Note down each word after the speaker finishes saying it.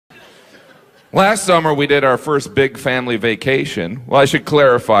Last summer, we did our first big family vacation. Well, I should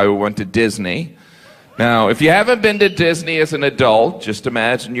clarify, we went to Disney. Now, if you haven't been to Disney as an adult, just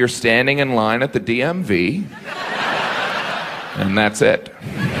imagine you're standing in line at the DMV, and that's it.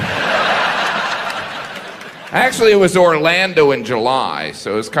 Actually, it was Orlando in July,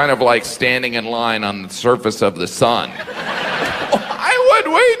 so it was kind of like standing in line on the surface of the sun. Why would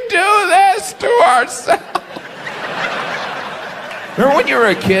we do this to ourselves? Remember when you were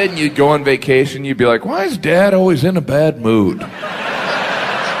a kid and you'd go on vacation, you'd be like, why is Dad always in a bad mood?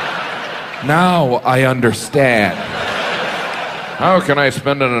 Now I understand. How can I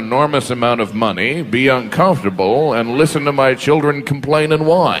spend an enormous amount of money, be uncomfortable, and listen to my children complain and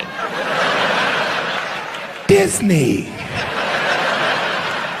whine? Disney.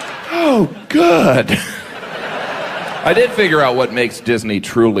 Oh, good. I did figure out what makes Disney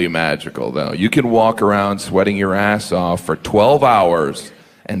truly magical, though. You can walk around sweating your ass off for 12 hours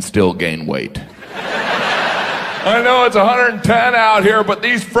and still gain weight. I know it's 110 out here, but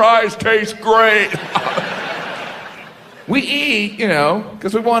these fries taste great. We eat, you know,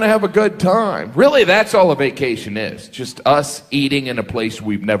 because we want to have a good time. Really, that's all a vacation is. Just us eating in a place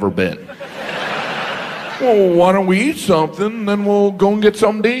we've never been. Well, why don't we eat something, then we'll go and get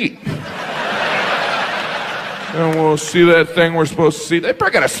something to eat. And we'll see that thing we're supposed to see. They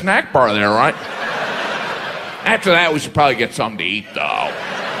probably got a snack bar there, right? After that, we should probably get something to eat, though.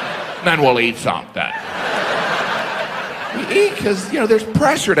 Then we'll eat something. We eat because, you know, there's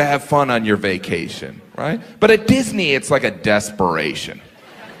pressure to have fun on your vacation, right? But at Disney, it's like a desperation.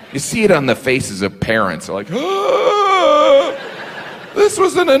 You see it on the faces of parents. They're like, oh, this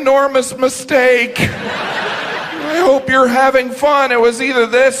was an enormous mistake. I hope you're having fun. It was either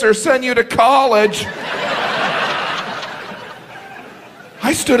this or send you to college.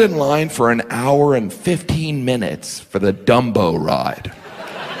 I stood in line for an hour and 15 minutes for the Dumbo ride.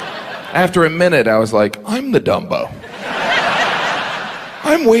 After a minute, I was like, I'm the Dumbo.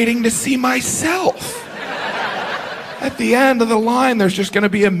 I'm waiting to see myself. At the end of the line, there's just going to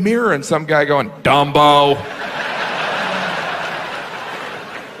be a mirror and some guy going, Dumbo.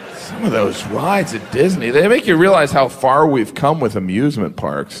 Some of those rides at Disney, they make you realize how far we've come with amusement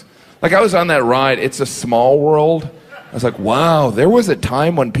parks. Like, I was on that ride, It's a Small World. I was like, wow, there was a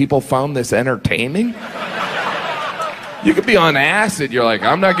time when people found this entertaining? You could be on acid, you're like,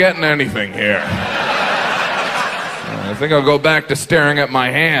 I'm not getting anything here. I think I'll go back to staring at my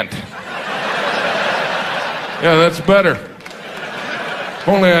hand. Yeah, that's better. If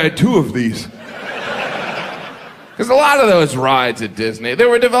only I had 2 of these. Because a lot of those rides at Disney, they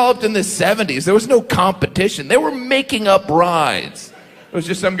were developed in the 70s. There was no competition. They were making up rides. It was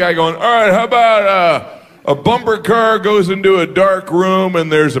just some guy going, all right, how about a bumper car goes into a dark room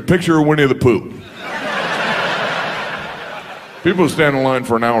and there's a picture of Winnie the Pooh. People stand in line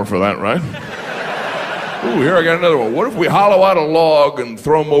for an hour for that, right? Ooh, here I got another one. What if we hollow out a log and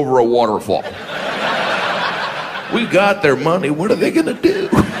throw them over a waterfall? We got their money. What are they going to do?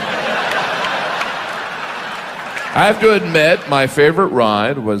 I have to admit, my favorite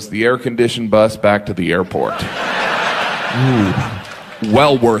ride was the air-conditioned bus back to the airport. Ooh,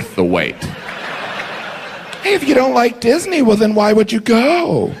 well worth the wait. Hey, if you don't like Disney, well, then why would you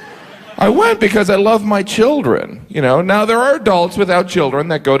go? I went because I love my children. You know, now there are adults without children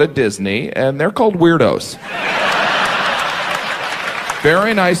that go to Disney, and they're called Weirdos.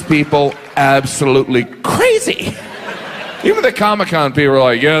 Very nice people, absolutely crazy. Even the Comic-Con people are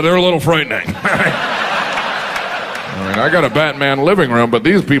like, yeah, they're a little frightening. I mean, I got a Batman living room, but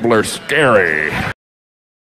these people are scary.